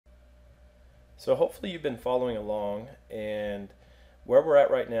So hopefully you've been following along, and where we're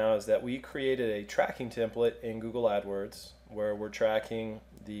at right now is that we created a tracking template in Google AdWords where we're tracking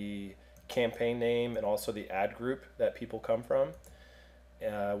the campaign name and also the ad group that people come from.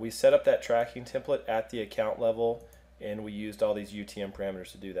 We set up that tracking template at the account level, and we used all these UTM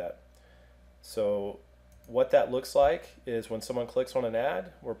parameters to do that. So what that looks like is when someone clicks on an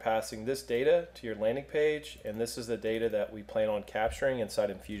ad, we're passing this data to your landing page, and this is the data that we plan on capturing inside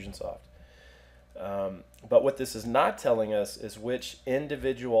Infusionsoft. But what this is not telling us is which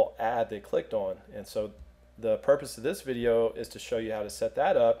individual ad they clicked on. And so the purpose of this video is to show you how to set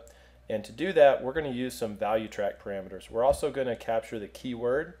that up. And to do that, we're going to use some value track parameters. We're also going to capture the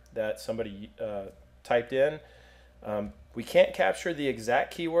keyword that somebody typed in. We can't capture the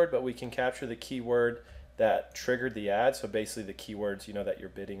exact keyword, but we can capture the keyword that triggered the ad. So basically the keywords, that you're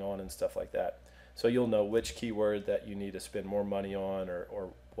bidding on and stuff like that. So you'll know which keyword that you need to spend more money on or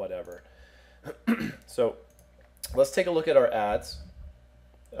whatever. So let's take a look at our ads.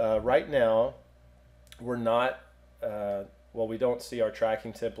 Right now, we're not, we don't see our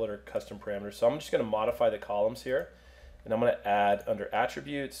tracking template or custom parameters. So I'm just going to modify the columns here. And I'm going to add under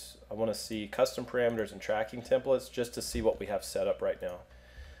attributes, I want to see custom parameters and tracking templates just to see what we have set up right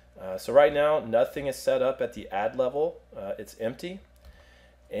now. So right now, nothing is set up at the ad level. It's empty.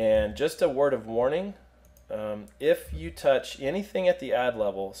 And just a word of warning, if you touch anything at the ad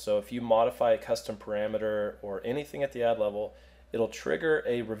level, so if you modify a custom parameter or anything at the ad level, it'll trigger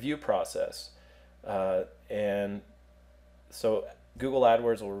a review process. And so Google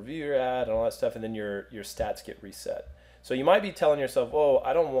AdWords will review your ad and all that stuff, and then your stats get reset. So you might be telling yourself, "Oh,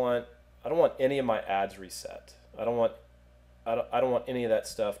 I don't want any of my ads reset. I don't want any of that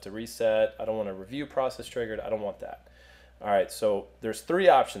stuff to reset. I don't want a review process triggered. I don't want that." All right, so there's three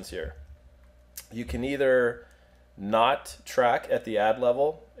options here. You can either not track at the ad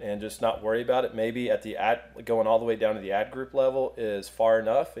level and just not worry about it. Maybe at the ad, going all the way down to the ad group level is far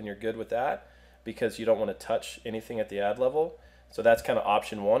enough and you're good with that because you don't want to touch anything at the ad level. So that's kind of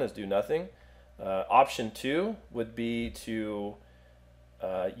option one, is do nothing. Option two would be to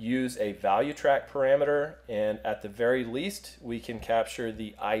use a value track parameter, and at the very least we can capture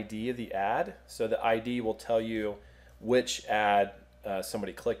the ID of the ad. So the ID will tell you which ad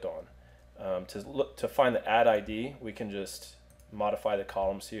somebody clicked on. To find the ad ID, we can just modify the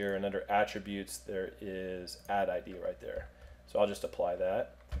columns here, and under attributes there is ad ID right there. So I'll just apply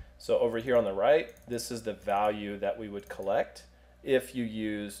that. So over here on the right, this is the value that we would collect if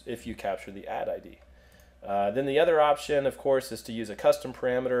you capture the ad ID. Then the other option, of course, is to use a custom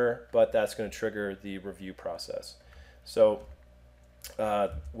parameter, but that's going to trigger the review process. So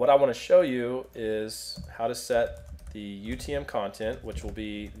what I want to show you is how to set the UTM content, which will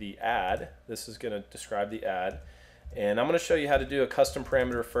be the ad. This is going to describe the ad. And I'm going to show you how to do a custom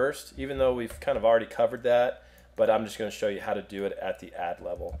parameter first, even though we've kind of already covered that, but I'm just going to show you how to do it at the ad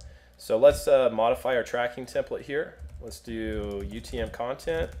level. So let's modify our tracking template here. Let's do UTM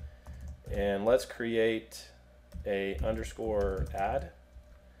content, and let's create a underscore ad.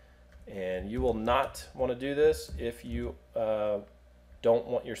 And you will not want to do this if you don't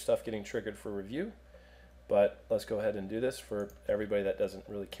want your stuff getting triggered for review. But let's go ahead and do this for everybody that doesn't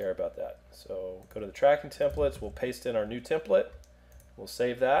really care about that. So go to the tracking templates, we'll paste in our new template, we'll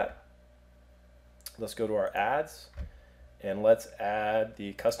save that. Let's go to our ads, and let's add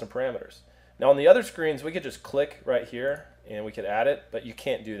the custom parameters. Now on the other screens, we could just click right here and we could add it, but you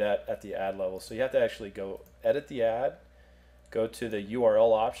can't do that at the ad level. So you have to actually go edit the ad, go to the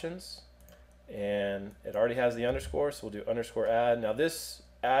URL options, and it already has the underscore, so we'll do underscore ad. Now this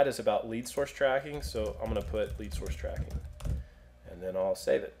ad is about lead source tracking, so I'm going to put lead source tracking, and then I'll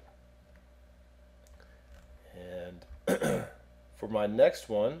save it. And for my next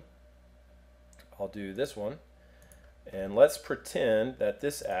one, I'll do this one, and let's pretend that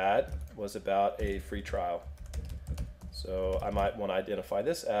this ad was about a free trial. So I might want to identify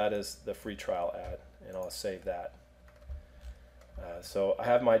this ad as the free trial ad, and I'll save that. So I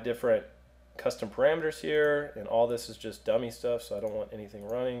have my different custom parameters here, and all this is just dummy stuff, so I don't want anything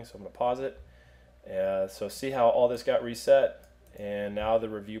running, so I'm going to pause it. So see how all this got reset, and now the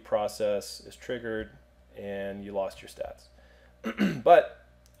review process is triggered and you lost your stats. But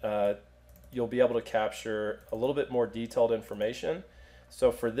you'll be able to capture a little bit more detailed information.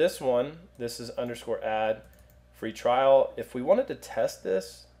 So for this one, this is underscore ad free trial. If we wanted to test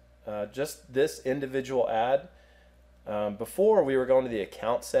this, just this individual ad, before we were going to the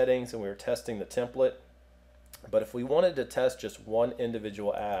account settings and we were testing the template, but if we wanted to test just one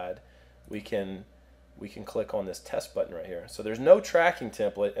individual ad, we can click on this test button right here. So there's no tracking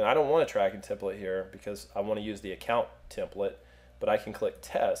template, and I don't want a tracking template here because I want to use the account template, but I can click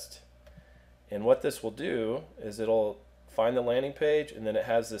test, And what this will do is it'll find the landing page, and then it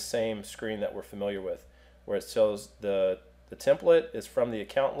has the same screen that we're familiar with, where it shows the template is from the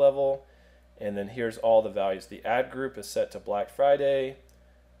account level, and then here's all the values. The ad group is set to Black Friday,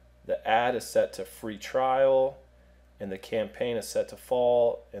 the ad is set to free trial, and the campaign is set to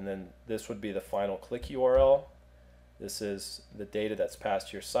fall, and then this would be the final click URL. This is the data that's passed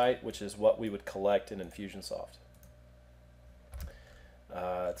to your site, which is what we would collect in Infusionsoft.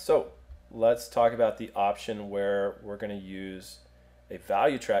 So let's talk about the option where we're going to use a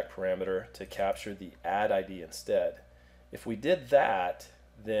value track parameter to capture the ad ID instead. If we did that,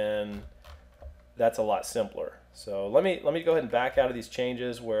 then that's a lot simpler. So let me go ahead and back out of these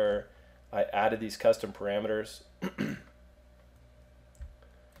changes where I added these custom parameters.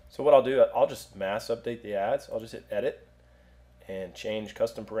 So what I'll do, I'll just mass update the ads. I'll just hit edit and change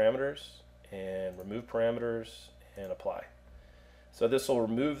custom parameters and remove parameters and apply. So this will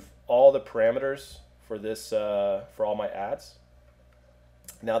remove all the parameters for this for all my ads.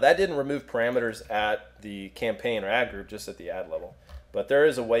 Now that didn't remove parameters at the campaign or ad group, just at the ad level. But there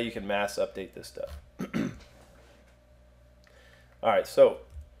is a way you can mass update this stuff. All right, so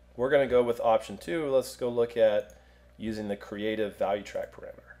we're going to go with option 2. Let's go look at using the creative value track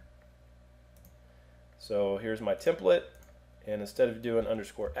parameter. So here's my template, and instead of doing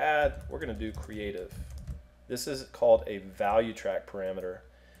underscore ad, we're going to do creative. This is called a value track parameter.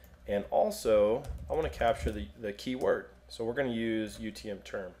 And also, I want to capture the keyword. So we're going to use UTM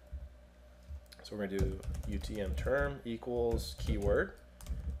term. So we're going to do UTM term equals keyword,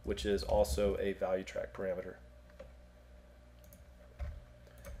 which is also a value track parameter.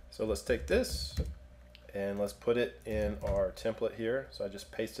 So let's take this and let's put it in our template here. So I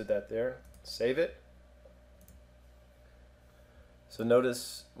just pasted that there, save it. So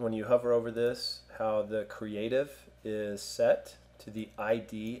notice when you hover over this, how the creative is set to the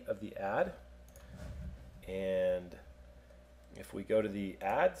ID of the ad. And if we go to the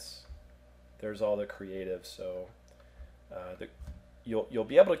ads, there's all the creative. So you'll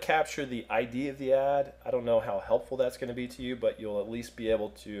be able to capture the ID of the ad. I don't know how helpful that's going to be to you, but you'll at least be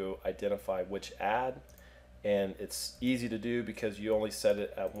able to identify which ad. And it's easy to do because you only set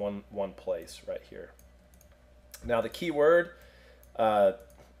it at one place right here. Now the keyword,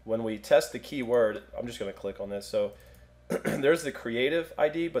 when we test the keyword, I'm just going to click on this. So there's the creative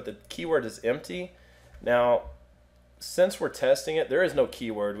ID, but the keyword is empty. Now, since we're testing it, there is no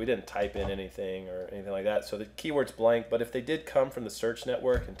keyword. We didn't type in anything or anything like that. So the keyword's blank, but if they did come from the search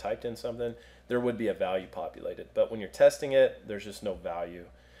network and typed in something, there would be a value populated. But when you're testing it, there's just no value.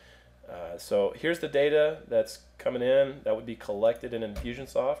 So here's the data that's coming in. That would be collected in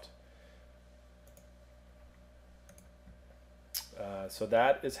Infusionsoft. So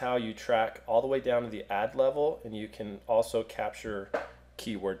that is how you track all the way down to the ad level, and you can also capture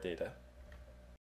keyword data.